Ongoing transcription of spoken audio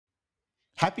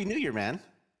Happy New Year, man.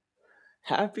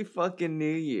 Happy fucking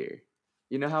New Year.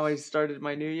 You know how I started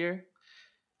my New Year?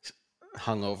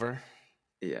 Hungover.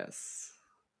 Yes.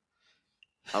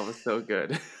 I was so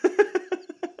good.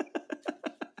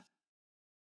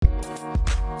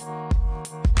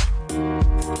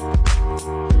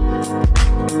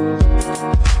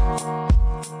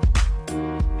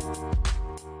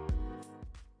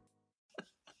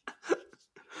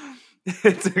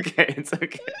 It's okay. It's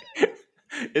okay.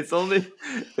 It's only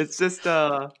it's just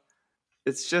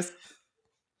it's just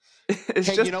it's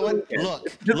Hey, just you know the what? weekend. Look,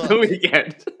 It's just the look.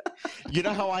 weekend. You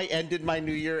know how I ended my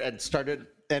New Year and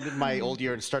ended my old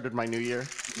year and started my New Year?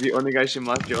 The only guy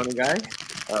the only guy?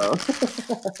 Oh.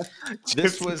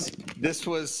 This Gypsy. was this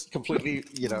was completely,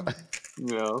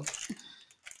 No.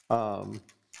 um,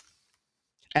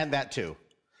 and that too.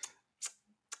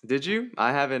 Did you?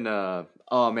 I haven't oh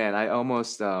man, I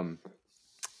almost was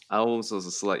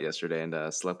a slut yesterday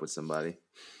and slept with somebody.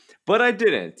 But I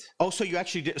didn't. Oh, so you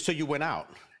actually did? So you went out?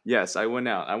 Yes, I went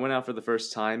out. I went out for the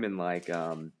first time and like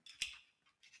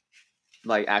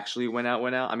actually went out.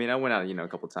 I mean, I went out, a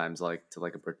couple times like to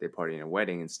like a birthday party and a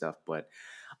wedding and stuff, but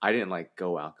I didn't like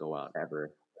go out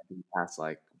ever in the past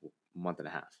like month and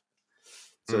a half.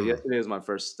 So Mm. yesterday was my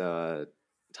first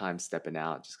time stepping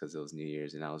out just because it was New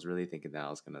Year's and I was really thinking that I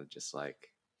was gonna just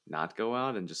like not go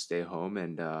out and just stay home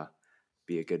and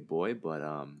be a good boy, but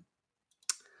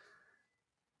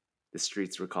the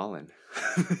streets were calling.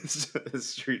 The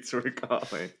streets were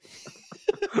calling.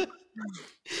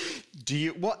 Do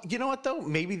you? Well, you know what though?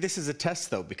 Maybe this is a test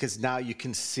though, because now you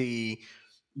can see.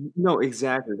 No,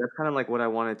 exactly. That's kind of like what I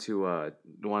wanted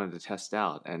to test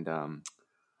out, and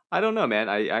I don't know, man.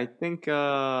 I think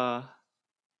I'm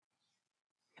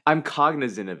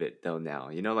cognizant of it though now.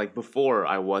 Like before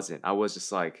I wasn't. I was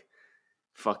just like,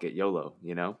 fuck it, YOLO.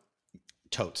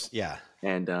 Totes. Yeah.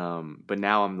 And but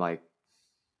now I'm like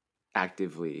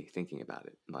actively thinking about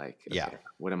it. Like, Yeah. okay,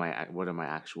 what are my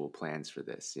actual plans for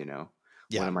this? What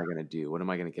Yeah. am I gonna do? What am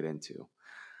I gonna get into?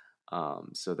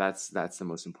 So that's the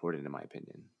most important in my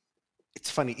opinion. It's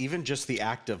funny, even just the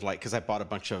act of like, because I bought a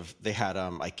bunch of, they had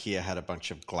IKEA had a bunch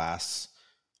of glass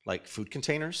like food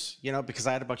containers, because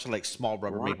I had a bunch of like small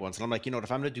What? Rubbermaid ones, and I'm like,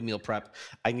 if I'm gonna do meal prep,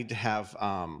 I need to have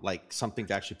like something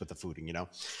to actually put the food in.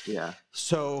 Yeah.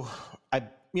 So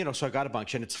so I got a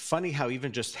bunch, and it's funny how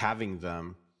even just having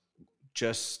them,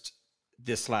 just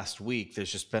this last week,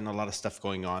 there's just been a lot of stuff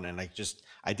going on, and I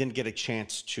didn't get a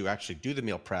chance to actually do the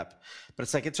meal prep, but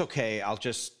it's like, it's okay. I'll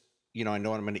just, I know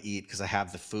what I'm going to eat because I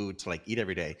have the food to like eat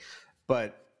every day.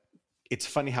 But it's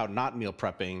funny how not meal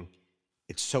prepping,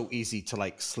 it's so easy to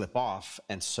like slip off.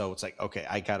 And so it's like, okay,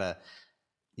 I gotta,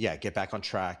 get back on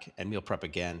track and meal prep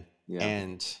again. Yeah.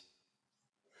 And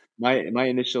My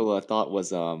initial thought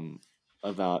was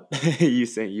about you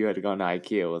saying you had gone to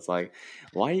IKEA. Was like,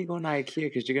 why are you going to IKEA?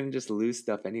 Because you're gonna just lose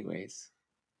stuff anyways.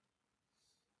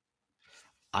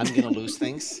 I'm going to lose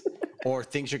things, or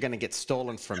things are going to get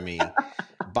stolen from me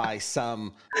by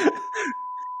some,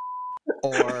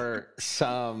 or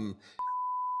some,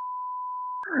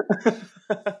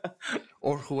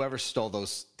 or whoever stole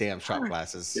those damn shot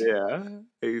glasses. Yeah,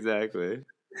 exactly.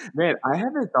 Man, I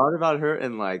haven't thought about her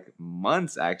in like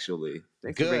months. Actually,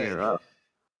 thanks for bringing her Good. up.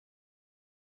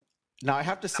 Now, I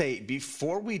have to say,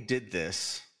 before we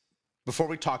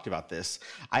talked about this,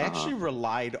 I Uh-huh. actually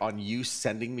relied on you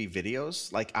sending me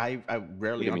videos. Like, I What do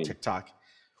rarely you on mean? TikTok.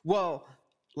 Well,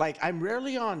 like, I'm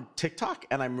rarely on TikTok,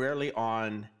 and I'm rarely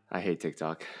on I hate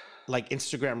TikTok. like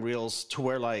Instagram Reels, to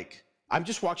where like I'm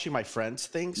just watching my friends'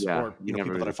 things, Yeah, or you never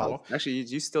people that I really post. follow. Actually,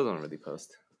 you still don't really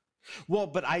post. Well,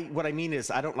 but what I mean is,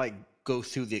 I don't like go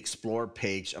through the explore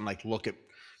page and like look at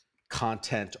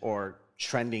content or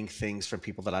trending things from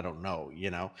people that I don't know.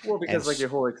 Well, And because like your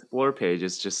whole explore page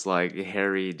is just like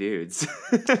hairy dudes.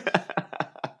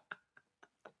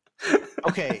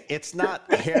 okay, it's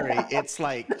not hairy. It's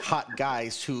like hot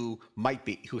guys who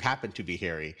happen to be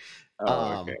hairy.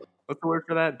 Oh, okay. Um, What's the word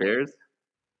for that? Bears?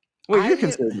 Well, you're I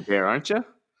considered a bear, aren't you?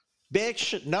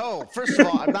 bitch. No, first of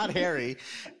all, I'm not hairy.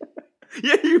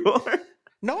 Yeah, you are.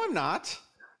 No, I'm not.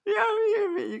 Yeah,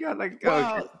 you got like okay.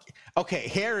 Well, okay,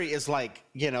 hairy is like,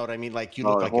 you know what I mean? Like, you Oh,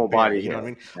 look the like a whole bear, body you know hair. what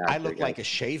I mean? I Gotcha, look like a gotcha.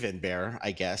 shaven bear,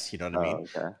 I guess, you know what I mean?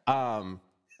 Oh, okay. Um,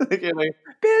 Like you're like,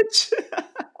 bitch.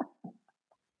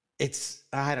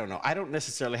 I don't know. I don't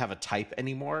necessarily have a type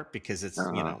anymore because it's,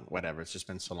 Uh-huh. whatever. It's just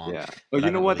been so long Yeah. Oh, that you I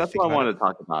know don't what? really That's think what I about it. wanted to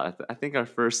talk about. I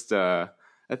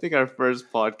think our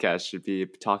first podcast should be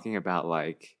talking about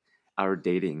like our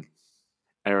dating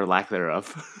or lack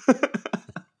thereof.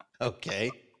 Okay.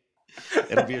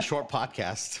 It'll be a short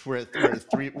podcast. We're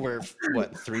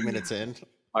what, 3 minutes in?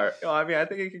 Or, I mean, I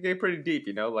think it could get pretty deep,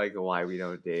 like why we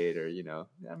don't date, or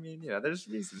I mean, there's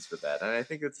reasons for that, and I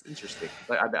think it's interesting.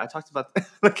 Like I talked about,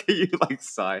 look at you, like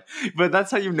sigh, but that's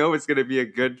how you know it's gonna be a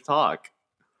good talk.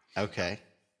 Okay.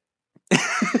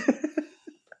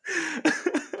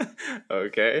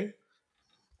 Okay.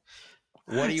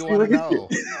 What do you See, want to look at know?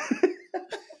 you.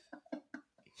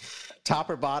 Top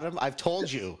or bottom? I've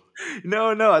told you.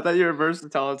 No, no, I thought you were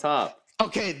versatile on top.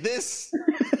 Okay, this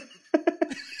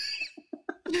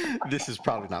is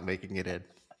probably not making it in.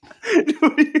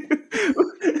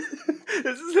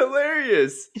 This is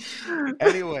hilarious.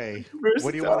 Anyway,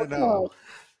 what do you want Versatile to know? top.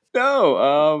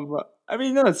 No, I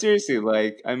mean, no, seriously,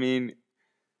 like, I mean,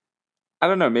 I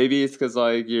don't know, maybe it's because,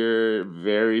 like, you're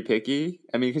very picky.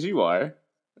 I mean, because you are.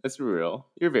 Let's be real.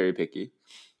 You're very picky.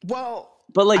 Well,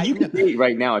 But, like, I you no, could date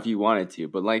right now if you wanted to,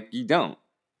 but, like, you don't.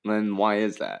 Then why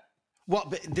is that? well,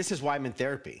 but this is why I'm in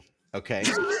therapy. Okay,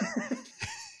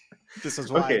 this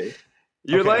is why. Okay.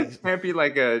 Your Okay. life can't be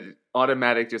like a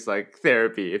automatic, just like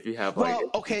therapy if you have like.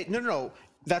 Well, okay, no,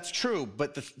 that's true.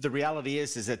 But the reality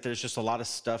is that there's just a lot of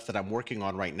stuff that I'm working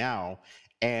on right now,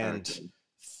 and Okay.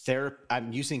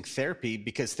 I'm using therapy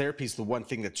because therapy is the one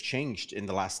thing that's changed in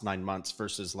the last 9 months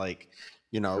versus like,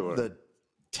 Sure. the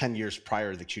 10 years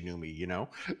prior that you knew me,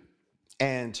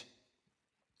 and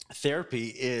therapy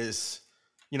is,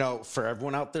 for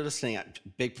everyone out there listening, I'm a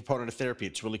big proponent of therapy.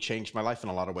 It's really changed my life in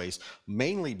a lot of ways,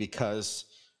 mainly because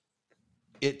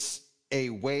it's a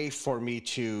way for me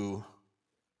to,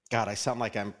 God, I sound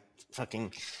like I'm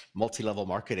fucking multi-level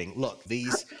marketing. Look,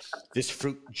 this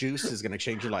fruit juice is going to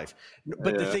change your life.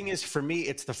 But the Yeah. thing is, for me,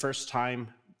 it's the first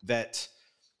time that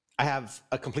I have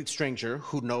a complete stranger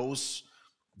who knows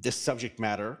this subject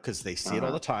matter because they see it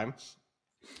all the time,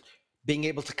 being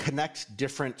able to connect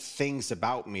different things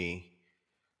about me,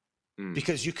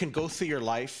 because you can go through your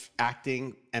life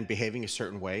acting and behaving a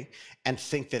certain way and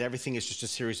think that everything is just a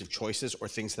series of choices or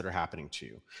things that are happening to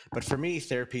you. But for me,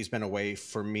 therapy has been a way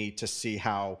for me to see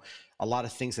how a lot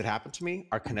of things that happen to me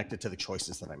are connected to the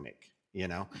choices that I make,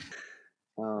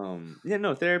 Yeah,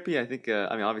 no, therapy, I think, I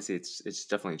mean, obviously it's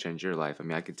definitely changed your life. I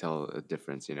mean, I could tell a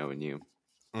difference, in you.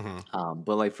 Mm-hmm.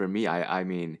 But like for me, I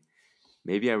mean,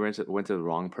 maybe I went to the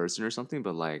wrong person or something,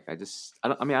 but like I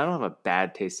mean, I don't have a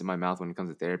bad taste in my mouth when it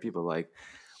comes to therapy, but like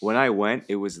when I went,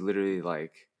 it was literally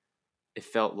like it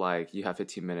felt like you have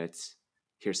 15 minutes,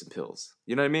 here's some pills.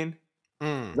 You know what I mean?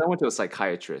 'Cause I went to a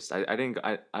psychiatrist. I didn't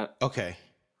I Okay.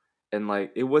 and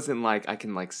like it wasn't like I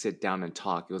can like sit down and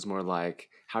talk. It was more like,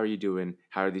 how are you doing?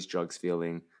 How are these drugs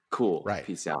feeling? Cool, Right.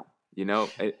 peace out.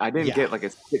 I didn't Yeah. get like a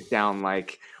sit down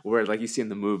like where like you see in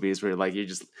the movies where like you're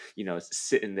just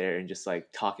sitting there and just like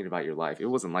talking about your life. It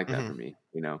wasn't like that Mm-hmm. for me.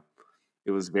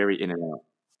 It was very in and out.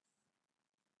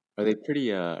 Are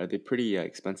they pretty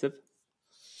expensive?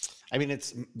 I mean,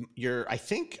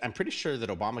 I'm pretty sure that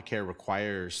Obamacare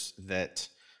requires that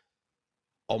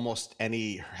almost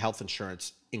any health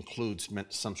insurance includes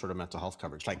some sort of mental health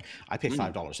coverage. Like I pay Mm.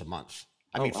 $5 a month.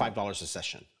 I Oh mean, wow, $5 a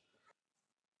session.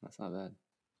 that's not bad.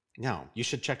 No, you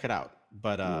should check it out.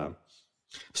 But Yeah.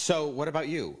 so what about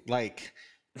you? Like,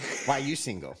 why are you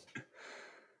single?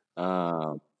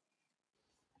 um,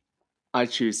 I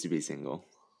choose to be single.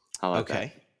 How about that?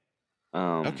 Okay.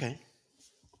 Um, Okay.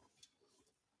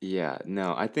 yeah,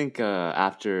 no, I think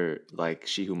after like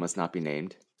She Who Must Not Be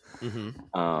Named, Mm-hmm.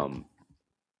 um,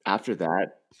 after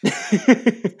that,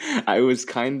 I was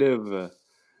kind of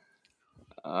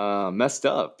messed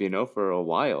up, for a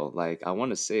while. Like I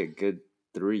want to say a good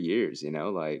 3 years,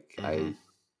 like Mm-hmm. I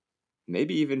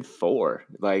maybe even 4.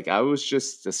 Like I was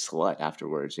just a slut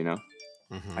afterwards.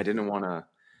 Mm-hmm. I didn't want to.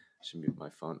 Should mute my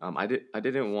phone. I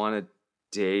didn't want to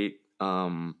date.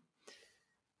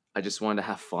 I just wanted to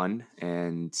have fun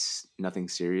and nothing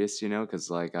serious, because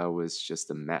like I was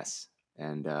just a mess,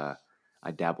 and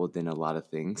I dabbled in a lot of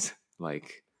things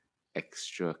like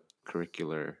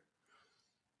extracurricular,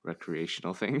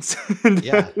 recreational things,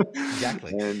 Yeah,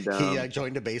 exactly. and He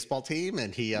joined a baseball team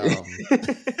and he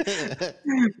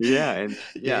yeah, and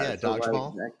yeah, yeah, so like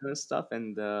dodgeball. that kind of stuff,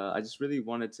 and I just really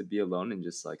wanted to be alone and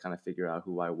just like kind of figure out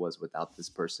who I was without this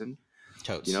person,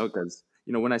 Totes. because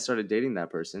when I started dating that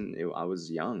person, I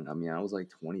was young. I mean, I was like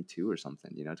 22 or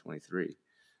something, 23,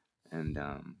 and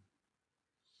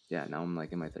yeah, now I'm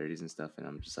like in my 30s and stuff, and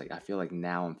I'm just like I feel like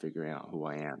now I'm figuring out who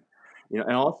I am,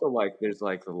 and also like there's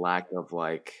like the lack of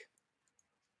like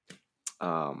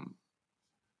um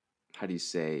how do you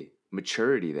say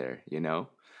maturity there,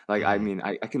 like I Mm-hmm. mean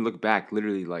I can look back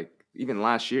literally like even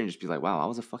last year and just be like, wow, I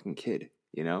was a fucking kid,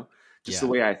 just the Yeah.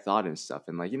 way I thought and stuff,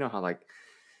 and like how like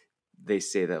they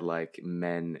say that like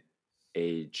men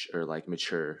age or like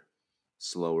mature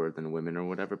slower than women or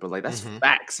whatever, but like that's Hmm.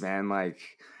 facts, man. Like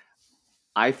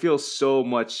I feel so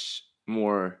much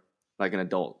more like an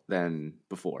adult than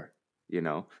before. You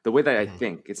know, the way that I Hmm.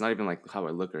 think. It's not even like how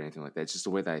I look or anything like that. It's just the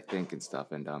way that I think and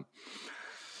stuff. And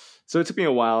so it took me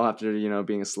a while after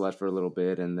being a slut for a little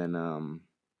bit, and then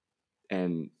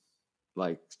and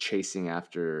like chasing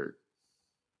after,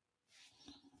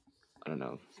 I don't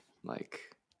know, like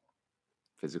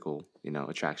physical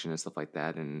attraction and stuff like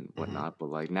that and Hmm. whatnot. But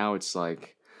like now it's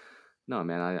like, no,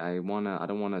 man, I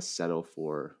don't want to settle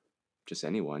for just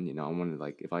anyone. I want to,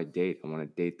 like, if I date, I want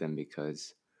to date them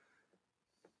because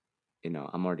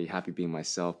I'm already happy being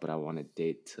myself, but I want to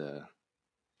date to,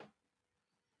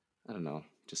 I don't know,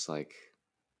 just like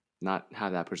not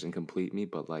have that person complete me,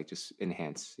 but like just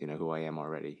enhance who I am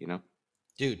already.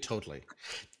 Dude, totally.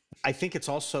 I think it's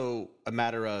also a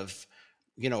matter of,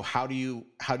 how do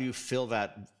you fill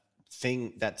that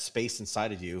thing, that space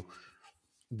inside of you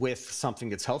with something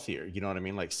that's healthier? You know what I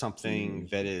mean? Like something Mm,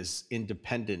 that is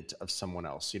independent of someone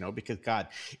else, because God,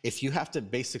 if you have to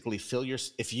basically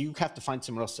if you have to find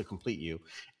someone else to complete you,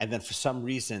 and then for some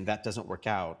reason that doesn't work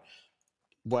out,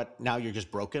 what, now you're just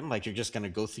broken? Like you're just going to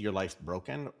go through your life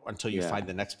broken until you yeah. find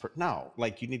the next person? No,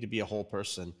 like you need to be a whole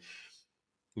person,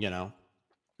 you know?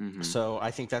 Hmm. So I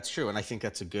think that's true. And I think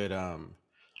that's a good, I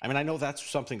mean, I know that's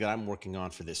something that I'm working on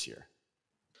for this year.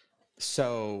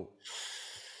 So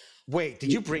wait,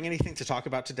 did you bring anything to talk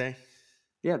about today?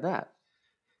 Yeah, that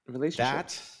relationships,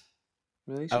 That?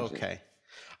 relationships. Okay.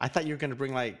 I thought you were going to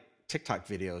bring like TikTok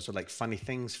videos or like funny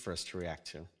things for us to react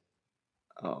to.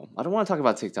 Oh, I don't want to talk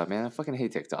about TikTok, man. I fucking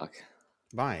hate TikTok.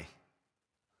 Why?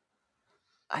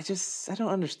 I don't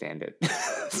understand it.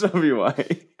 That's probably why.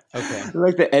 Okay.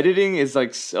 Like the editing is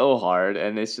like so hard,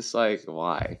 and it's just like,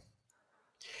 why?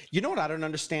 You know what I don't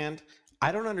understand?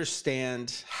 I don't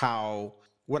understand how,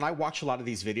 when I watch a lot of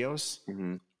these videos,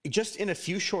 Hmm. just in a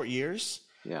few short years,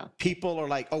 Yeah, people are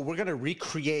like, oh, we're going to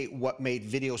recreate what made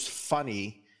videos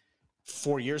funny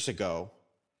 4 years ago.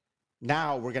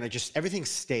 Now we're going to just, everything's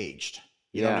staged.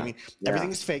 You know what I yeah, mean? yeah.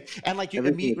 Everything's fake. And like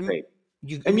Everything is fake,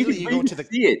 you and immediately you but you go can to the,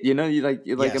 see it. You like.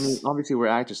 I mean, yes. obviously we're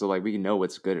actors, so like we know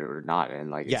what's good or not,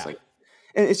 and like it's Yeah. like,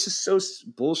 and it's just so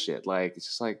bullshit. Like it's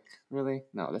just like, really,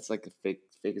 no, that's like the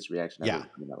fakest reaction I've ever Yeah.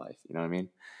 done in my life. You know what I mean?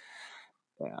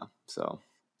 Yeah. So.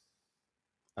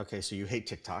 Okay. So you hate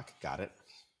TikTok. Got it.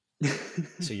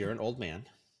 So you're an old man.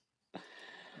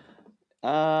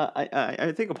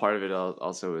 I think a part of it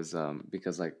also is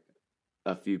because like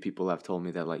a few people have told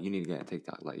me that like you need to get on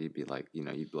TikTok, like you'd be like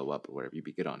you blow up or whatever, you'd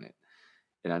be good on it,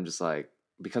 and I'm just like,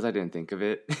 because I didn't think of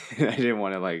it, and I didn't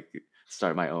want to like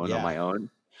start my own on Yeah. my own.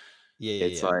 Yeah. Yeah.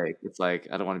 It's Yeah. like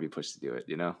I don't want to be pushed to do it.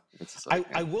 It's just like,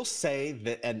 I will say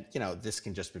that, and this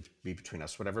can just be between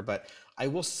us, whatever. But I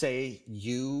will say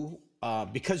you,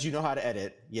 because you know how to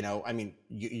edit. I mean,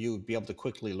 you would be able to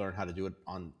quickly learn how to do it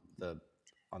the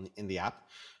in the app.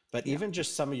 But yeah. even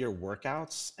just some of your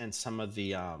workouts and some of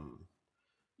the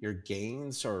your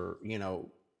gains, or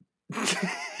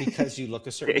because you look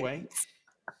a certain Okay. way,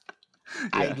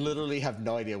 I Yeah. literally have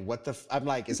no idea I'm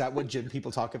like, is that what gym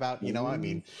people talk about? I Mm,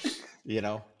 mean,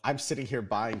 I'm sitting here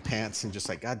buying pants and just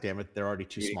like, God damn it, they're already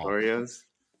too eating small. Oreos.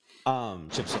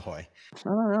 Chips Ahoy. I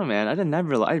don't know, man.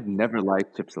 I've never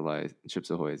liked Chips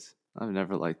Ahoy's. I've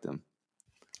never liked them.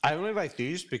 I only like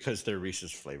these because they're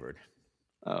Reese's flavored.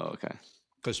 Oh, okay.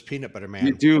 Because peanut butter, You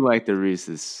man, do like the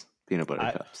Reese's peanut butter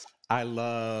I cups. I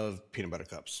love peanut butter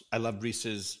cups. I love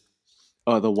Reese's.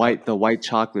 Oh, I, the white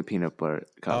chocolate peanut butter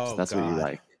cups. oh That's what you God.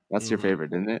 like. That's your Hmm.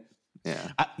 favorite, isn't it?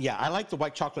 Yeah. Yeah, I like the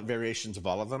white chocolate variations of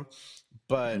all of them,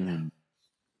 but Mm.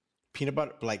 peanut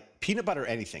butter,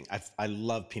 anything. I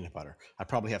love peanut butter. I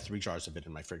probably have 3 jars of it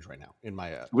in my fridge right now. In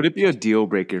my Would it be a deal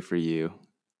breaker for you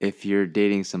if you're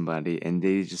dating somebody and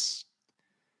they just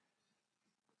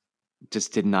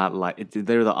did not like?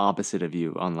 They're the opposite of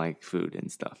you on like food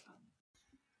and stuff.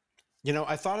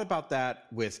 I thought about that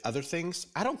with other things.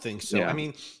 I don't think so. I Yeah.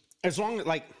 mean, as long as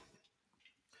like,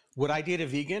 would I date a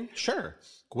vegan? Sure.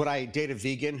 Would I date a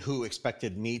vegan who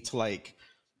expected me to like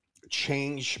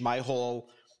change my whole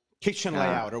kitchen Uh,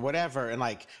 layout or whatever, and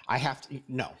like I have to?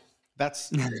 No,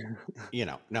 that's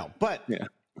no. But yeah.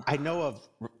 I know of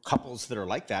couples that are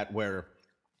like that, where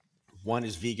one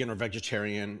is vegan or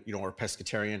vegetarian, or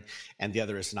pescatarian, and the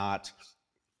other is not,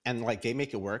 and like they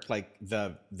make it work. Like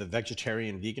the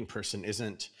vegetarian vegan person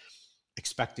isn't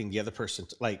expecting the other person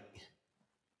to like.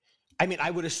 I mean,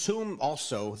 I would assume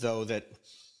also though that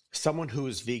someone who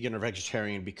is vegan or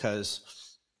vegetarian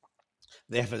because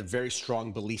they have a very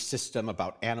strong belief system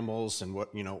about animals and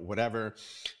whatever,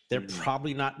 they're Mhm.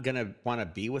 probably not going to want to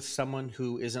be with someone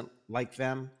who isn't like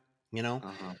them, you know.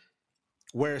 Uh-huh.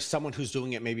 Whereas someone who's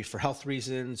doing it maybe for health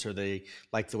reasons or they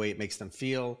like the way it makes them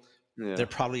feel, Yeah. they're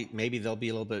probably maybe they'll be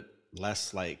a little bit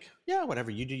less like, yeah,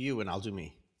 whatever, you do you and I'll do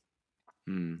me.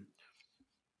 Hmm.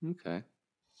 Okay.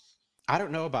 I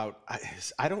don't know about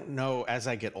I don't know as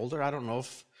I get older, I don't know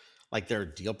if like there are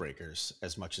deal breakers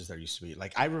as much as there used to be.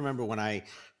 Like I remember when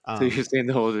So you're saying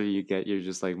the older you get, you're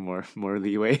just like more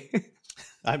leeway.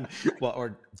 I'm well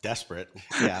or desperate.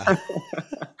 Yeah.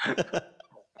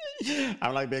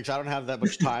 I'm like, bitch, I don't have that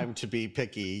much time to be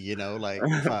picky, you know, like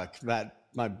fuck that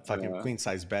my fucking Yeah. queen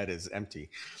size bed is empty.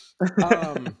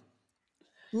 Um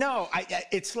no,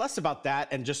 it's less about that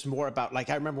and just more about like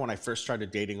I remember when I first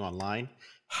started dating online,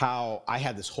 how I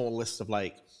had this whole list of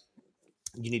like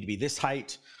you need to be this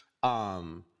height.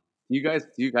 Um do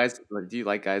you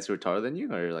like guys who are taller than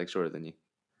you or like shorter than you?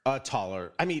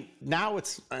 Taller. I mean, now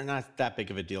it's not that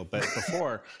big of a deal, but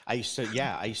before I used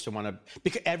to want to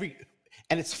because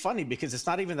and it's funny because it's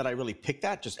not even that I really picked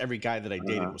that. Just every guy that I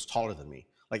dated Uh, was taller than me.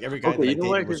 Like every guy okay, that I you know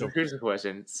what? dated was, Here's a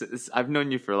question. I've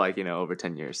known you for like over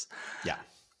 10 years. yeah.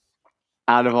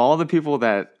 Out of all the people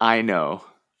that I know,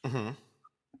 Hmm.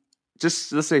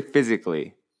 just let's say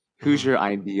physically, who's Hmm. your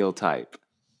ideal type?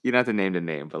 You don't have to name the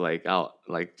name, but like I'll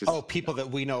like Oh, just people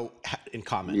that we know in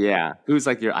common. yeah. Who's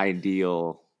like your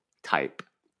ideal type?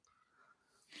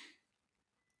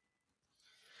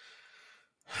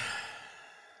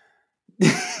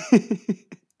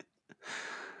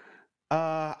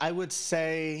 I would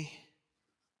say,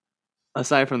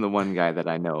 Aside from the one guy that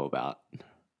I know about.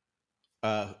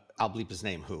 I'll bleep his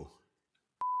name. Who?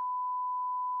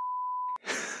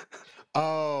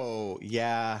 Oh,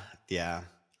 yeah, yeah.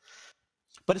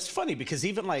 But it's funny because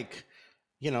even like,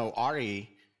 Ari,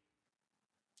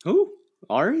 Who?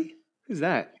 Ari? Who's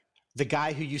that? the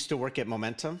guy who used to work at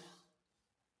Momentum.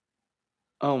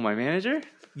 Oh, my manager?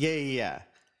 Yeah, yeah, yeah.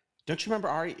 Don't you remember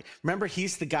Ari? Remember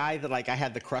he's the guy that like I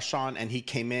had the crush on, and he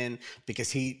came in because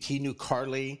he knew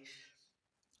Carly,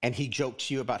 and he joked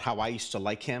to you about how I used to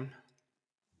like him.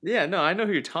 Yeah, no, I know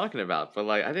who you're talking about, but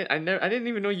like I didn't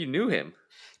even know you knew him.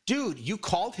 Dude, you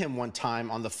called him one time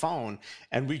on the phone,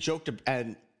 and we joked,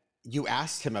 and you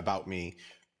asked him about me,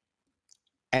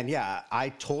 and yeah, I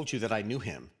told you that I knew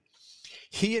him.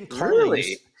 He and Carly used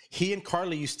Really? he and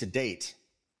Carly used to date,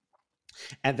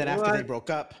 and then after they What? broke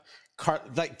up,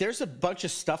 like there's a bunch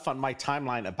of stuff on my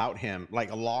timeline about him, like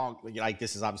like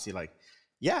this is obviously like,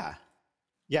 yeah,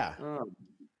 yeah. Oh.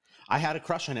 I had a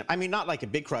crush on him. I mean, not like a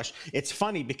big crush. It's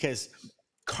funny because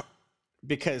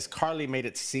Carly made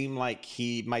it seem like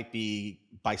he might be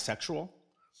bisexual,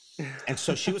 and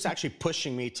so she was actually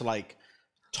pushing me to like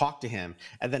talk to him.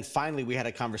 And then finally, we had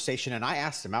a conversation, and I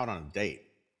asked him out on a date,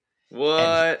 and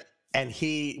What?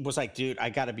 he was like, "Dude, I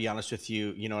got to be honest with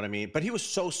you. You know what I mean?" But he was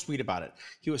so sweet about it.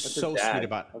 He was That's his so sweet dad.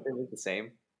 about it. Don't they look the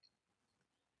same?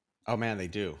 Oh man, they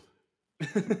do.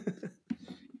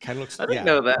 Kind of looks, I didn't yeah.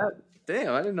 know that.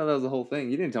 Damn, I didn't know that was the whole thing.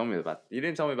 You didn't tell me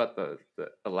about the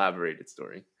elaborated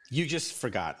story. You just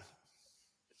forgot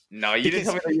No, you didn't because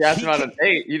tell me that you asked him out on a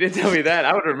date. You didn't tell me that.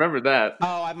 I would remember that.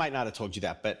 Oh, I might not have told you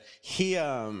that, but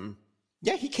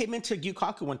yeah, he came into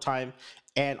Yukaku one time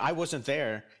and I wasn't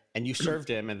there and you served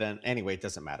him and then anyway, it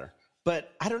doesn't matter.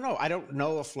 But I don't know. I don't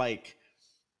know if like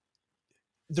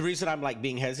the reason I'm like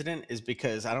being hesitant is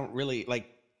because I don't really like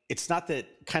it's not that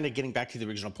kind of getting back to the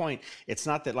original point. It's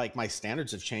not that like my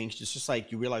standards have changed. It's just like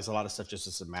you realize a lot of stuff just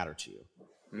doesn't matter to you.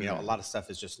 You know, a lot of stuff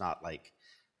is just not like,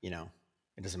 it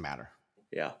doesn't matter.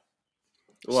 Yeah.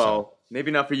 So, Well,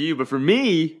 maybe not for you, but for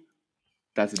me,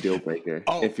 that's a deal breaker.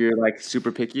 oh, If you're like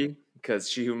super picky, because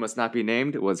she who must not be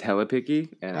named was hella picky,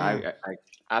 and I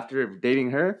after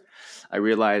dating her, I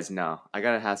realized no, I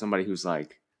gotta have somebody who's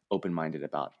like open minded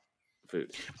about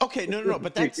food. okay, no,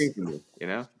 but Big thing for me, you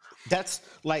know? that's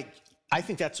like I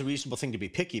think that's a reasonable thing to be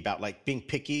picky about, like being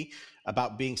picky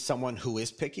about being someone who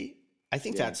is picky. I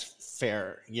think Yeah. that's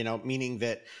fair, meaning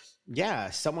that, yeah,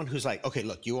 someone who's like, okay,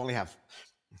 look, you only have,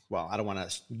 well, I don't want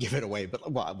to give it away,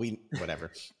 but well,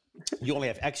 whatever. You only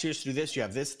have X years to do this. You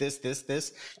have this, this, da,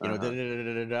 da, da,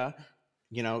 da, da, da,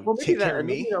 Well, maybe take care of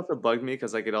maybe me. it also bugged me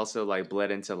because like it also like bled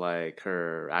into like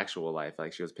her actual life.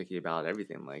 Like she was picky about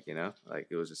everything. Like like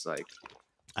it was just like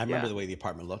I remember yeah, the way the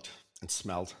apartment looked and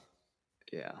smelled.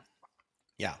 yeah.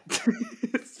 Yeah.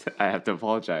 I have to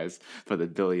apologize for the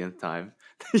billionth time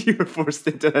that you were forced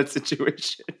into that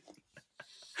situation.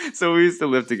 So we used to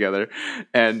live together,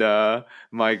 and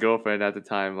my girlfriend at the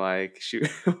time, like she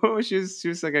was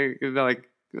like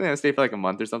stay for like a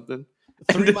month or something.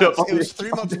 3 Ended up months. on It the was 3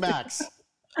 months max.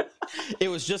 It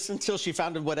was just until she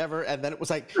found it, whatever, and then it was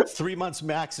like 3 months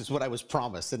max is what I was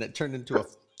promised, and it turned into a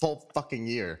full fucking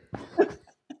year.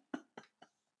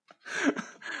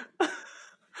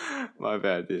 My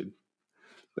bad, dude.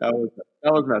 That was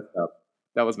that was messed up.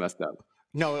 That was messed up.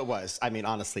 No, it was. I mean,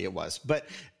 honestly, it was. But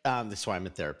that's why I'm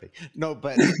in therapy. No,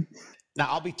 but now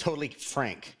I'll be totally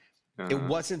frank. It Uh,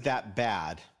 wasn't that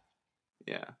bad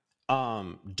yeah.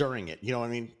 during it. You know what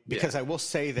I mean? Yeah. Because I will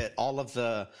say that all of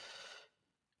the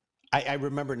I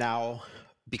remember now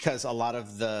because a lot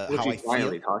of the Well, how she I feel.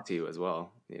 finally talked to you as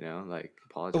well. You know, like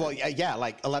Well, apologize. yeah, yeah,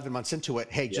 like 11 months into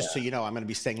it. Hey, just so Yeah. you know, I'm going to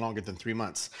be staying longer than 3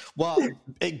 months. Well,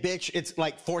 big bitch, it's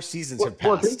like 4 seasons have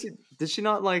Well, passed. did she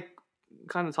not like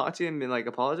kind of talk to you and like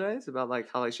apologize about like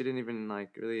how like she didn't even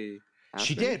like really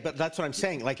She ask for did, but that's what I'm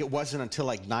saying. Like, it wasn't until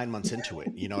like 9 months into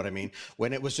it. You know what I mean?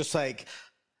 When it was just like,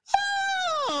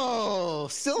 oh,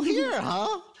 still you? here,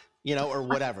 huh? You know, or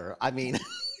whatever. I mean,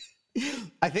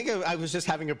 I think I was just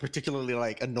having a particularly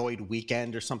like annoyed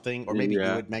weekend or something, or maybe you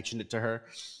Yeah. had mentioned it to her.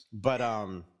 But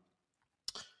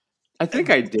I think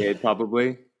I did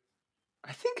probably.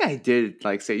 I think I did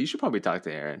like say you should probably talk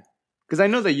to Aaron because I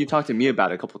know that you talked to me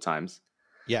about it a couple times.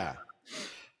 yeah.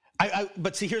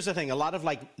 But see, here's the thing. A lot of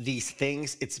like these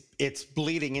things, it's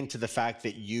bleeding into the fact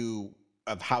that you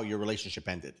of how your relationship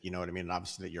ended. You know what I mean? And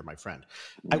obviously that you're my friend.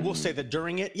 I will say Mhm. that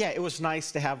during it, yeah, it was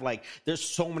nice to have like there's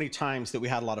so many times that we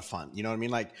had a lot of fun. You know what I mean?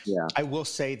 Like Yeah, I will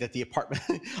say that the apartment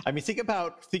I mean think it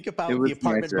about the was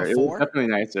apartment nicer. It was before definitely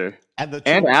nicer. and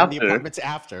And and the after, apartments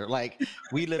after. Like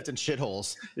we lived in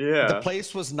shitholes. The yeah,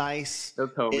 place was nice.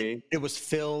 that's homey. It was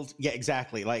filled. Yeah,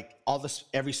 exactly. Like all this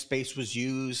every space was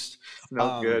used.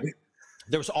 Smelled Um good.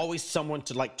 there was always someone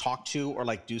to like talk to or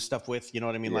like do stuff with. You know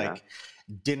what I mean? Yeah. Like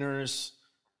dinners.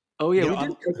 Oh yeah, You know, we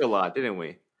did cook a lot, didn't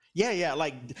we? yeah, yeah.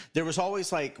 Like there was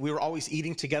always like we were always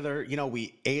eating together. You know,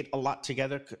 we ate a lot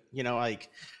together. You know, like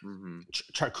Mm-hmm.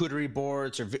 charcuterie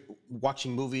boards or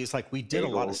watching movies. Like we did a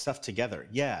lot of Bagels, stuff together.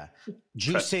 Yeah,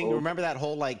 juicing. pretzels. Remember that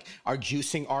whole like our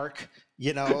juicing arc?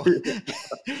 You know,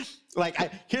 like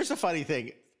here's the funny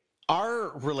thing.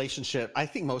 Our relationship, I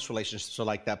think most relationships are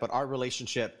like that, but our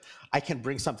relationship, I can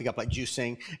bring something up like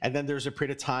juicing, and then there's a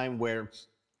period of time where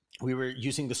we were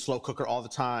using the slow cooker all the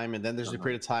time, and then there's a Uh-huh.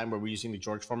 period of time where we're using the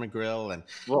George Foreman grill, and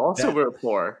Well, also that, we're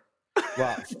poor.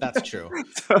 well, that's true.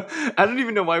 So, I don't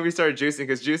even know why we started juicing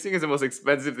because juicing is the most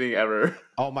expensive thing ever.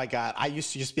 Oh my God. I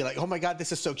used to just be like, oh my God,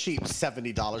 this is so cheap.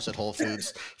 $70 at Whole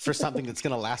Foods for something that's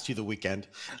going to last you the weekend.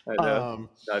 I know, Um,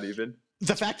 not even.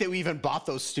 the fact that we even bought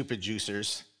those stupid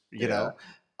juicers, you Yeah. know?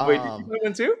 Wait, did you buy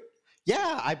one too?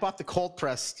 Yeah, I bought the cold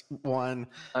pressed one.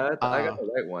 I got Uh,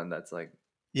 the right one. That's like,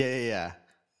 yeah, yeah, yeah.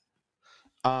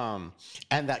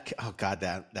 And oh God,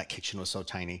 that kitchen was so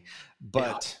tiny. yeah.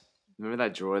 But Remember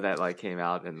that drawer that like came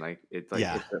out and like it like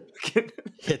yeah, hit the.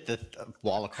 hit the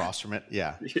wall across from it.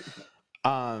 Yeah. Yeah.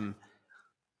 Um,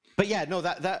 but yeah, no,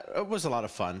 that it was a lot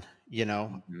of fun, you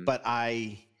know. Mhm. But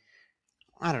I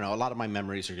don't know. A lot of my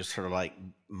memories are just sort of like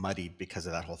muddied because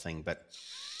of that whole thing. But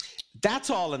that's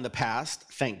all in the past,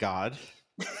 thank God.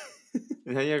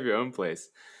 And now you have your own place.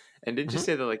 And didn't you Mhm.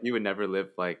 say that like you would never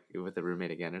live like with a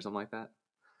roommate again or something like that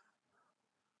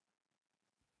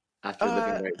after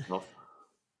living Uh, by yourself?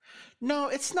 no,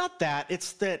 it's not that.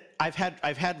 It's that I've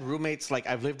had roommates. Like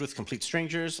I've lived with complete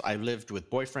strangers. I've lived with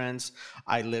boyfriends.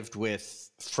 I lived with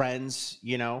friends.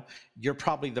 You know, you're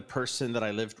probably the person that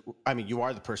I lived. I mean, you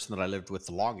are the person that I lived with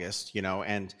the longest. You know,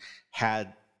 and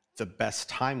had the best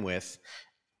time with.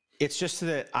 It's just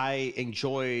that I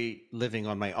enjoy living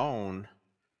on my own.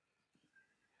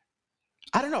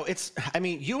 I don't know. I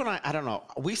mean, you and I don't know.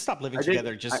 We stopped living I did,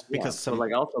 together just yeah. because But some,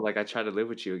 like also like I tried to live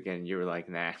with you again. You were like,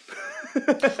 nah.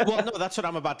 well, no, that's what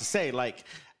I'm about to say. Like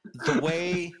the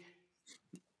way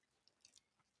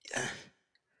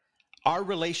our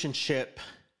relationship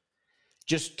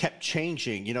just kept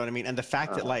changing, you know what I mean? And the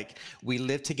fact that uh, like we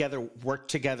lived together,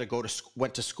 worked together,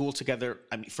 went to school together,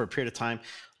 I mean, for a period of time,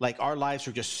 like our lives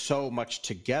were just so much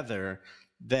together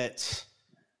that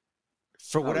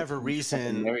for oh, whatever we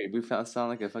fucking reason, married. We found sound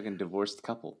like a fucking divorced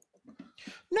couple.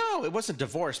 no, it wasn't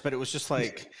divorce, but it was just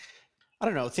like, I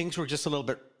don't know, things were just a little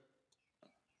bit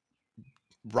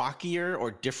rockier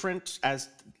or different as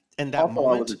in that Also,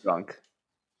 I was moment. a drunk.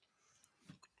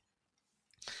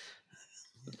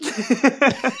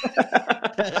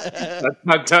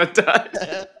 Dot, dot, dot.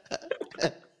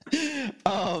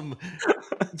 um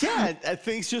yeah,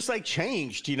 things just like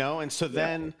changed, you know, and so Yeah.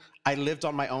 then I lived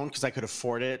on my own because I could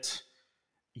afford it.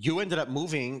 You ended up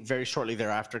moving very shortly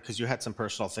thereafter because you had some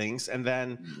personal things, and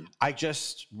then Mhm. I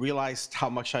just realized how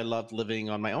much I loved living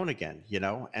on my own again, you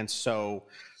know. And so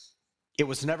it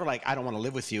was never like I don't want to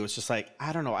live with you. It's just like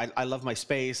I don't know, I love my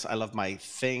space, I love my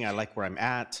thing, I like where I'm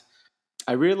at.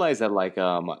 I realized that like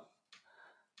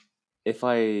if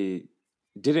I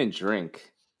didn't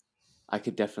drink, I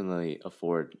could definitely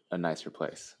afford a nicer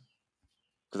place.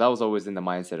 because I was always in the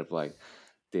mindset of like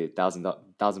the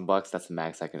thousand bucks. That's the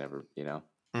max I can ever, for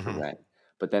Hmm. rent.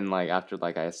 But then like after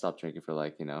like I stopped drinking for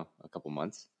like a couple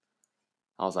months,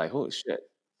 I was like, holy shit,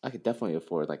 I could definitely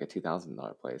afford like a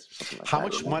 $2,000 place or something like How that.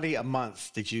 much money a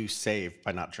month did you save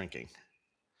by not drinking?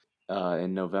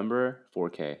 In November,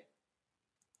 4K,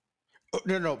 Oh,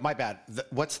 no, no, my bad.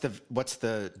 What's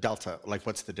the delta? Like,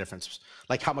 what's the difference?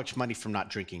 Like, how much money from not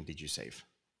drinking did you save?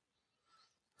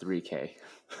 3K.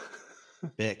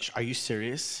 Bitch, are you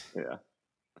serious? Yeah.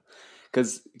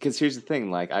 Because here's the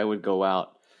thing, like I would go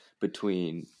out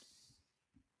between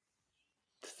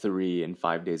 3 and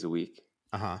 5 days a week,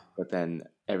 Uh huh. but then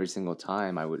every single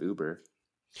time I would Uber,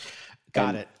 Got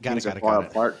and it. Got it. things are Got it. far Got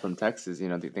it. apart from Texas.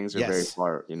 Things are very Yes.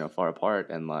 far, far apart.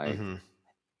 And like, Hmm.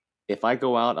 if I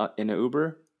go out in an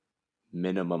Uber,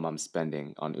 minimum I'm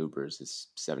spending on Ubers is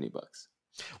 $70.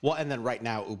 Well, and then right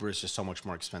now, Uber is just so much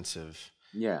more expensive.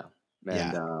 Yeah, and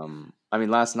Yeah. I mean,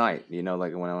 last night,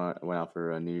 like when I went out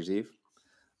for New Year's Eve,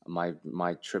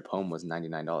 my trip home was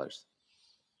 $99.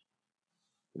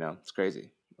 It's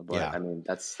crazy. But Yeah. I mean,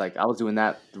 that's like I was doing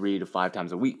that 3 to 5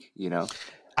 times a week,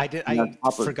 I did. and on I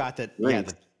top of forgot that. Yeah.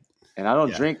 drinks. And I don't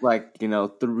Yeah. drink like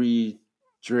 3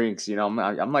 drinks.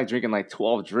 I'm like drinking like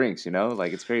 12 drinks.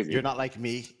 Like it's You're crazy. not like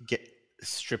me, get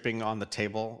stripping on the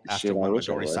table Shit, after I one wish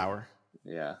I Midori was. sour.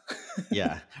 Yeah.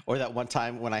 Yeah. Or that one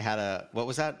time when I had what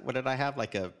was that? What did I have?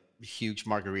 Like a huge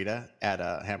margarita at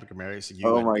Hamburger Mary's.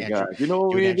 Oh my god! You know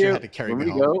what You we and need to Andrew do had to carry when me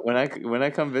we home. go? When I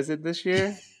come visit this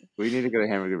year, we need to go to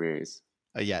Hamburger Berries.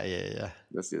 Yeah, yeah, yeah.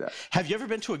 Let's do that. Have you ever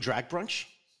been to a drag brunch?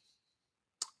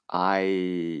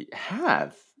 I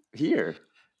have here.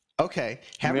 Okay.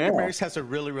 Hamburger Yeah. Mary's has a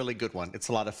really, really good one. It's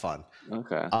a lot of fun.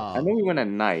 Okay. I know Um, we went at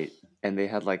night and they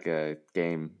had like a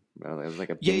game. It was like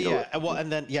a yeah, bingo. yeah. Well,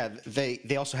 and then yeah,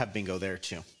 they also have bingo there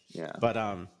too. Yeah.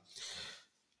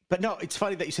 But no, it's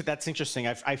funny that you said that's interesting.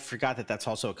 I forgot that that's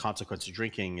also a consequence of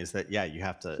drinking. Is that yeah,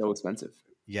 So expensive.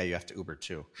 you have to Uber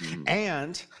too, Mhm.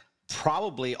 and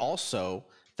probably also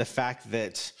the fact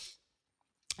that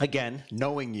again,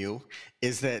 knowing you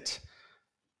is that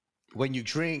when you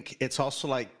drink, it's also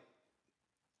like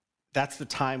that's the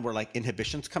time where like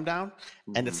inhibitions come down,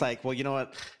 and it's Mhm. like, well, you know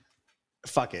what?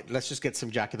 Fuck it. Let's just get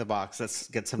some Jack in the Box. Let's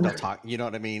get some Del Taco. You know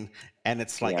what I mean? And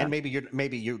it's like, Yeah. and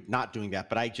maybe you're not doing that,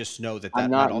 but I just know that I'm that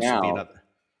might not also be now, another.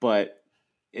 but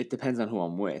it depends on who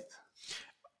I'm with.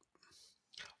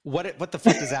 What the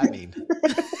fuck does that mean?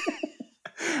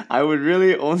 I would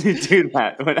really only do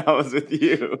that when I was with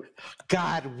you.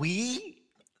 God, we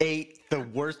ate the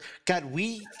worst. God,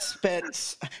 we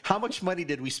spent how much money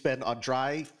did we spend on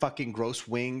dry fucking gross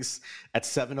wings at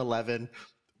 7-Eleven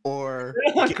or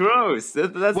Gross.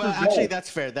 That's well, the actually, best. that's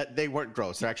fair. That they weren't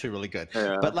gross. They're actually really good.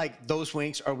 Yeah. But like those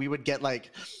wings, or we would get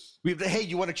like, hey,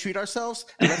 you want to treat ourselves?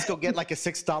 And let's go get like a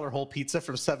 $6 whole pizza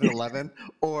from 7-Eleven.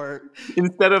 Or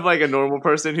Instead of like a normal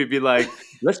person who'd be like,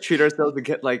 let's treat ourselves and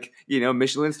get like,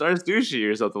 Michelin star sushi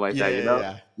or something like yeah, that, yeah,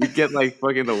 yeah. You get like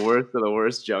fucking the worst of the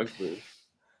worst junk food.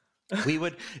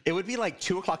 It would be like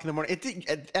 2 o'clock in the morning. It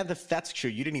did, and if that's true,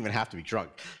 you didn't even have to be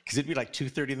drunk because it'd be like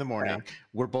 2:30 in the Yeah. morning.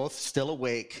 We're both still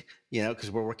awake,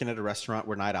 because we're working at a restaurant.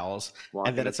 We're night owls, Walking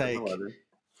and then to it's like,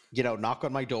 7-Eleven. knock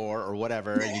on my door or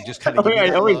whatever, and you just kind of Oh, give me yeah, I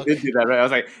that always look, did do that, right? I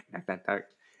was like, knock, knock, knock.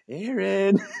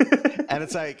 Aaron. and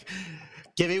it's like,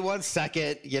 give me 1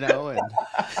 second,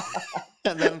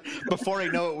 and then before I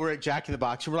know it, we're at Jack in the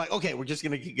Box, and we're like, okay, we're just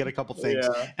gonna get a couple things,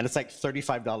 Yeah. and it's like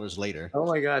 $35 later. Oh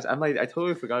my gosh, I'm like, I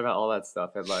totally forgot about all that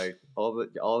stuff and like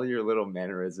all your little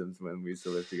mannerisms when we used to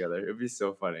live together. It'd be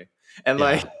so funny, and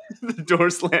like Yeah, the door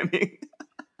slamming.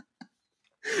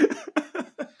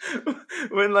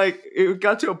 When like it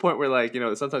got to a point where like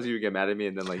sometimes you would get mad at me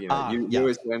and then like you yeah,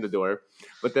 always slam the door,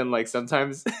 but then like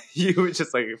sometimes you would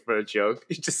just like for a joke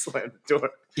you just slam the door,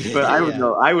 but yeah,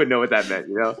 I would know what that meant,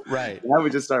 right. and I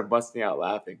would just start busting out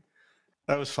laughing.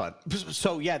 That was fun.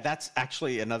 So yeah, that's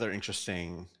actually another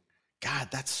interesting. God,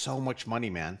 that's so much money,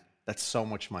 man. That's so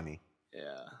much money.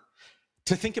 Yeah.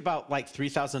 To think about like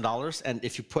 $3,000, and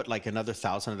if you put like another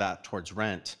 1,000 of that towards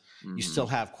rent, you still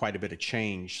have quite a bit of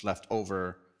change left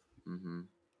over. Mm-hmm.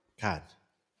 God,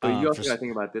 But you for also got to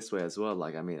think about it this way as well.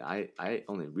 Like, I mean, I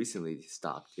only recently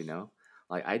stopped,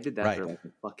 Like, I did that right. for like a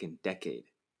fucking decade.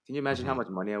 Can you imagine how Hmm. much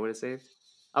money I would have saved?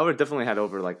 I would have definitely had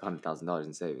over like $100,000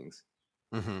 in savings.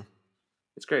 Hmm.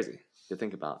 It's crazy to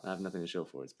think about. I have nothing to show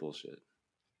for it. It's bullshit.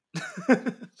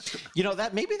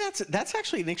 That maybe that's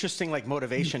actually an interesting like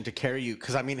motivation to carry you,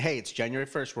 because I mean, hey, it's January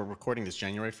 1st. We're recording this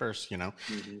January 1st.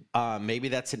 Mm-hmm. Maybe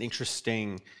that's an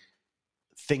interesting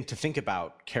thing to think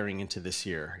about carrying into this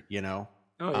year.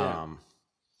 Oh, yeah.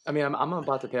 I mean, I'm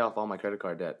about to pay off all my credit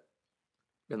card debt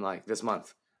in like this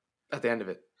month at the end of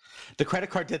it. The credit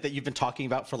card debt that you've been talking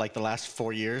about for like the last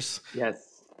 4 years, Yes.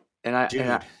 And I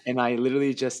and I dude. and I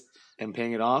literally just am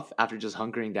paying it off after just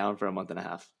hunkering down for a month and a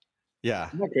half. Yeah,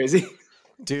 Isn't that crazy?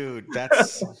 dude.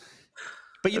 That's.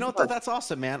 But you know That's what though? not, That's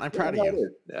awesome, man. I'm yeah, proud of no, you. it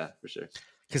is. Yeah, for sure.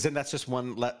 Because then that's just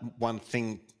one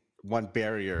thing, one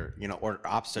barrier, or Yeah.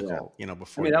 obstacle, I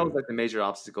before mean, that was you. like the major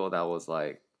obstacle that was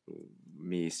like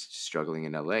me struggling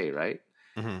in LA, right?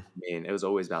 Hmm. I mean, it was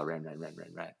always about rent, rent, rent,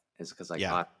 rent, rent. It's because like, oh,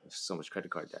 Yeah. I have so much credit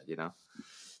card debt, you know?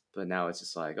 But now it's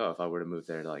just like, oh, if I were to move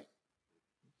there like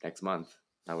next month,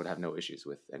 I would have no issues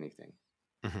with anything.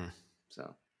 Hmm.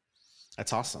 So,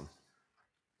 That's awesome.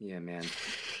 yeah, man.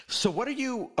 So what are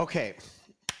you? Okay.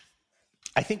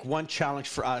 I think one challenge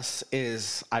for us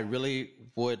is I really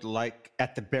would like,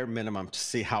 at the bare minimum, to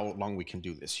see how long we can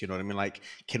do this. You know what I mean? Like,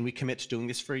 can we commit to doing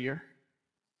this for a year?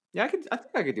 Yeah, I think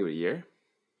I could do it a year.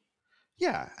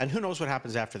 Yeah. And who knows what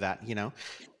happens after that?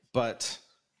 But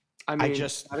I I mean,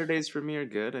 just, Saturdays for me are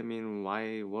good. I mean,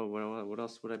 why? What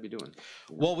else would I be doing?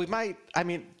 You know?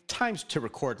 well, times to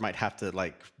record might have to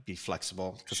like be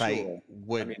flexible because I Sure. I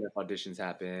would, mean, if auditions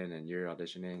happen and you're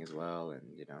auditioning as well, and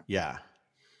you know, yeah.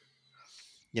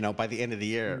 By the end of the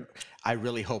year, I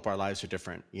really hope our lives are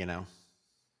different.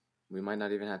 we might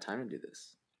not even have time to do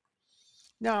this.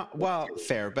 No, well,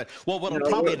 fair, but well, You what'll know,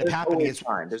 probably end up there's happening always is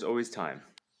time. There's always time.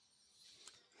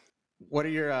 what are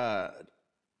your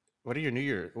what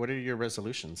are your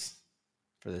resolutions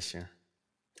for this year?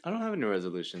 I don't have any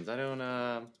resolutions. I don't.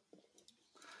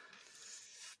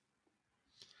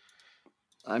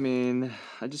 I mean,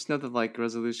 I just know that like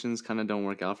resolutions kind of don't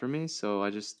work out for me, so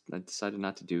I decided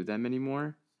not to do them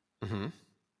anymore. Hmm.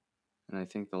 And I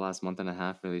think the last month and a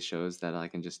half really shows that I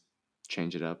can just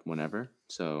change it up whenever.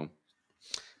 So,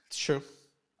 It's true.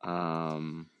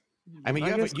 um, I mean, I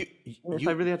you have guess a, you if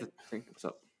I you really have to think, what's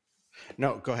up?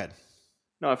 no, go ahead.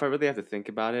 No, if I really have to think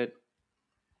about it,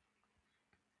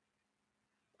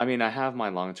 I mean, I have my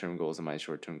long-term goals and my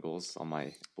short-term goals on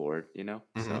my board, you know?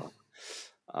 Hmm. So,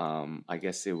 I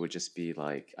guess it would just be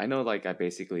like I know like I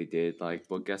basically did like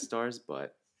book guest stars,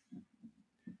 but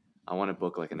I want to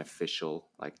book like an official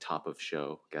like top of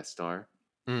show guest star.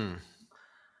 Mm.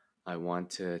 I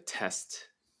want to test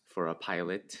for a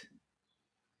pilot,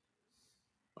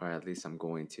 or at least I'm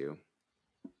going to.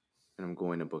 And I'm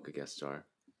going to book a guest star.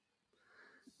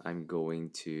 I'm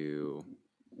going to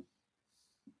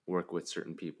work with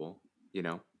certain people, you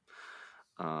know?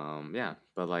 Yeah,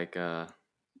 but like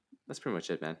that's pretty much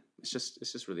it, man. It's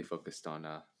just really focused on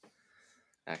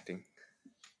acting.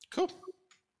 Cool.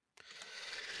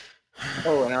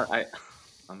 Oh,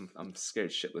 and I'm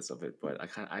scared shitless of it, but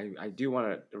I do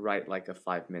want to write like a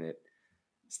 5 minute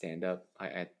stand up.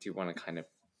 I do want to kind of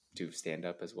do stand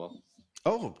up as well,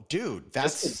 Oh, dude,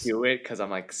 just to that's do it because I'm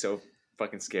like so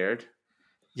fucking scared,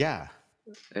 yeah,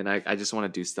 and I just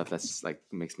want to do stuff that's like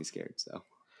makes me scared. So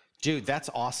dude, that's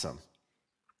awesome.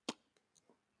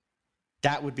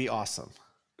 That would be awesome.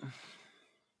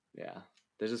 yeah,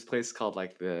 there's this place called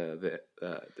like the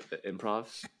Improv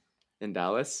in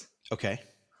Dallas, Okay.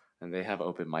 and they have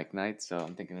open mic night. So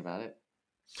I'm thinking about it,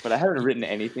 but I haven't written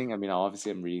anything. I mean,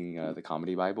 obviously I'm reading the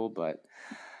Comedy Bible, but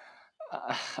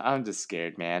I'm just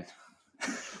scared, man.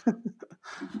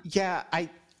 Yeah, I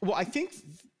think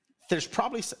there's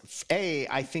probably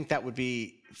I think that would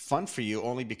be fun for you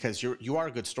only because you are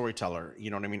a good storyteller,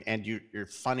 you know what I mean, and you're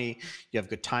funny, you have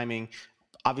good timing.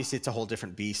 Obviously, it's a whole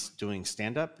different beast doing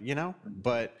stand up,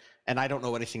 but and I don't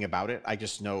know anything about it. I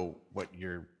just know what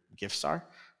your gifts are.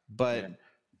 Yeah. But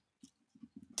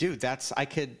dude,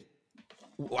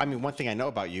 I mean, one thing I know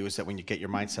about you is that when you get your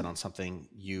mindset on something,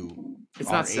 you It's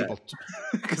are not set able to.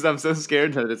 because I'm so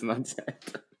scared that it's not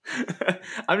set.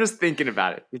 I'm just thinking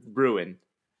about it. It's brewing,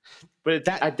 but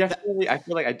That I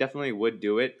feel like I definitely would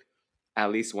do it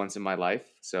at least once in my life.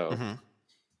 So Mhm.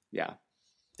 yeah,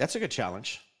 That's a good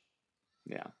challenge.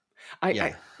 yeah.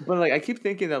 Yeah. But like I keep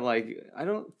thinking that like I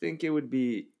don't think it would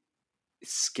be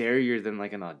scarier than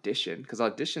like an audition because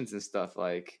auditions and stuff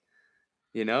like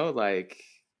like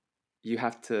you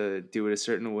have to do it a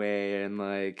certain way and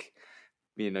like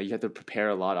you have to prepare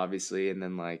a lot obviously and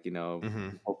then like Hmm.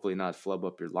 hopefully not flub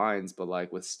up your lines but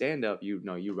like with stand up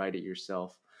you write it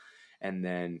yourself and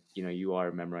then you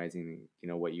are memorizing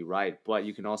what you write but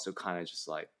you can also kind of just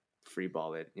like free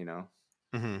ball it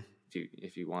Hmm.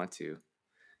 if you want to.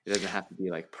 It doesn't have to be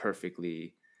like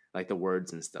perfectly like the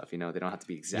words and stuff, they don't have to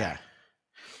be Yeah. exact.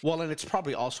 Well, and it's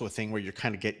probably also a thing where you're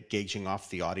kind of gauging off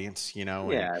the audience, and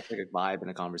Yeah, it's like a vibe and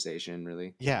a conversation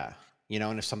really. yeah,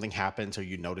 and if something happens or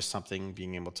you notice something,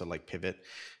 being able to like pivot.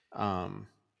 Um,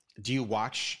 do you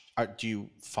watch? Or do you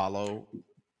follow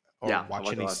or Yeah, I watch watch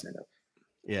a any? lot of stand up.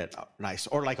 Yeah, nice.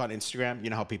 Or like on Instagram, you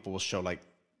know how people will show like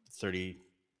 30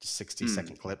 to 60 Hmm.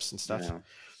 second clips and stuff. Yeah.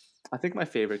 I think my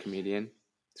favorite comedian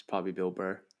is probably Bill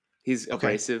Burr. He's Okay,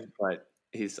 abrasive, but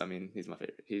he's my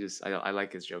favorite. I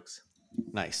like his jokes.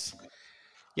 nice.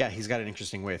 Yeah, he's got an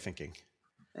interesting way of thinking.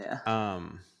 Yeah.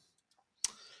 Um,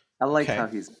 I like okay, how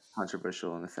he's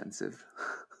controversial and offensive.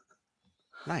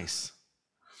 nice.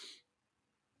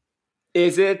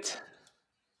 Is it?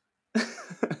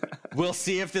 We'll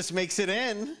see if this makes it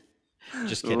in.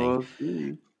 Just kidding. We'll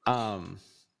see.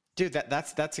 Dude,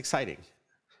 that's exciting.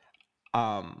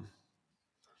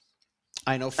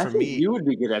 I know I for think me, you would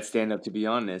be good at stand up, to be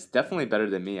honest. Definitely better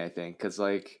than me, I think. Because,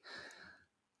 like,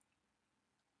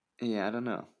 yeah, I don't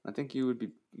know. I think you would be,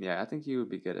 yeah, I think you would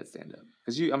be good at stand up.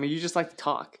 Because you just like to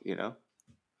talk, you know?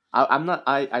 I'm not,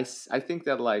 I think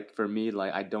that, like, for me,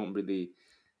 like, I don't really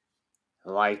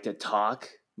like to talk.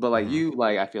 But, like,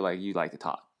 Mhm, I feel like you like to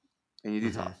talk. And you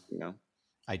do mhm, talk, you know?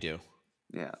 I do.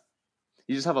 Yeah.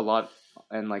 You just have a lot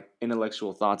and, like,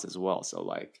 intellectual thoughts as well. So,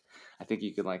 like, I think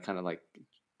you could, like, kind of, like,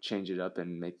 change it up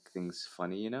and make things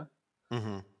funny, you know?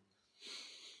 Hmm. I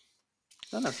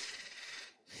don't know.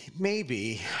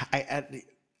 Maybe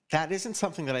that isn't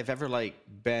something that I've ever like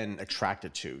been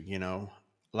attracted to, you know,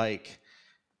 like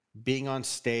being on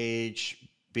stage,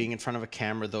 being in front of a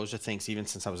camera. Those are things even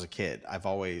since I was a kid, I've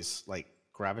always like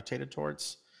gravitated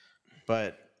towards.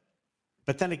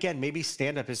 But then again, maybe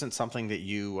stand up isn't something that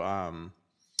you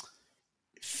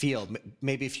feel.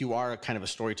 Maybe if you are a kind of a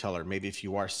storyteller, maybe if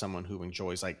you are someone who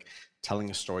enjoys like telling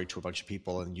a story to a bunch of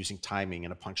people and using timing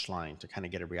and a punchline to kind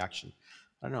of get a reaction.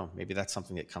 I don't know. Maybe that's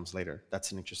something that comes later.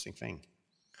 That's an interesting thing.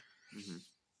 Mm-hmm.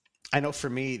 I know for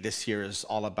me, this year is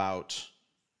all about,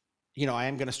 you know, I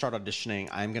am going to start auditioning.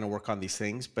 I'm going to work on these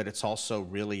things, but it's also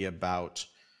really about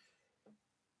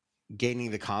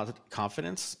gaining the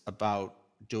confidence about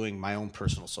doing my own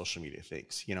personal social media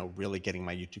things, you know, really getting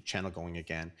my YouTube channel going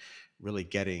again, really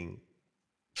getting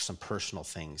some personal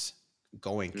things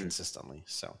going Mm. consistently.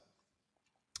 So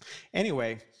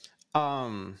anyway,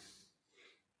 um,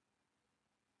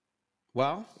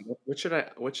 well, What should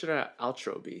our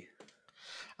outro be?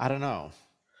 I don't know.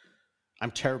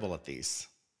 I'm terrible at these.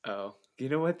 Oh, you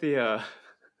know what the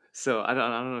so I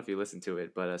don't know if you listened to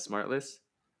it, but Smartless,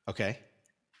 Okay.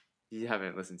 you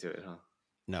haven't listened to it, huh?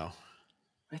 No.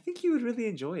 I think you would really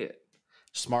enjoy it.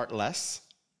 Smart less.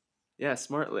 Yeah,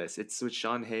 Smartless. It's with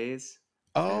Sean Hayes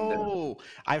and Oh,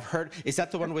 I've heard. Is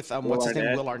that the one with Will what's his name?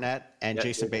 Arnett. Will Arnett and Yeah,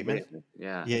 Jason Jason Bateman? Bateman.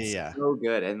 Yeah, Yeah, it's yeah, so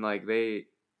good. And like they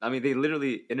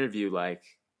literally interview like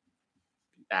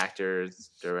actors,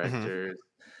 yeah. Hmm. directors,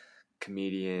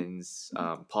 comedians,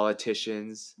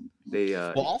 politicians. They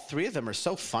Well, all three of them are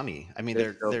so funny. I mean,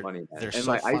 they're they're so they're funny, man. they're And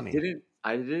so like funny.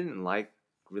 I didn't like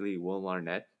really Will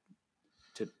Arnett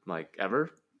to like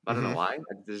ever. I don't know Hmm. why.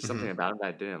 There's Hmm. something about him that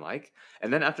I didn't like.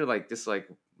 And then after like just like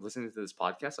listening to this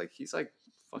podcast, like he's like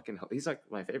he's like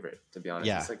my favorite, to be honest.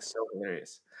 Yeah, He's like so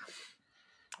hilarious.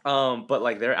 But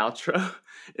like their outro,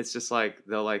 it's just like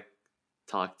they'll like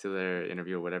talk to their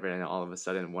interview or whatever, and all of a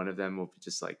sudden one of them will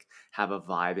just like have a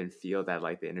vibe and feel that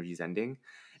like the interview's ending,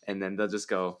 and then they'll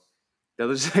just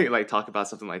like talk about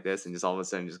something like this, and just all of a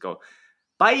sudden just go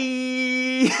bye,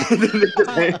 and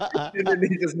then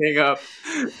they just hang up.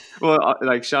 Well,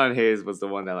 like Sean Hayes was the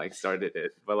one that like started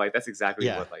it, but like that's exactly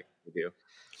yeah. what like they do.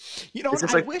 You know It's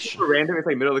what? just I like wish. super random. It's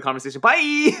like middle of the conversation.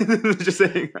 Bye. Just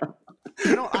hang up.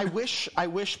 You know, I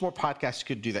wish more podcasts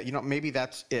could do that. You know, maybe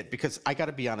that's it. Because I got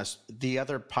to be honest, the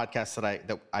other podcasts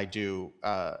that I do,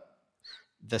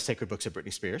 the Sacred Books of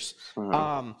Britney Spears,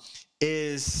 Uh-huh.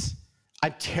 is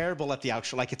I'm terrible at the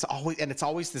outro. Like it's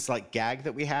always this like gag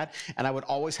that we had, and I would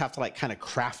always have to like kind of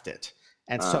craft it.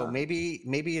 And so Uh,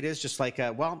 maybe it is just like,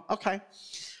 well, okay,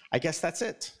 I guess that's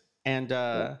it. And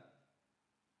yeah.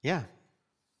 yeah,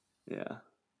 Yeah.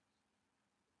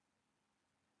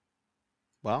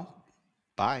 well,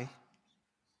 bye.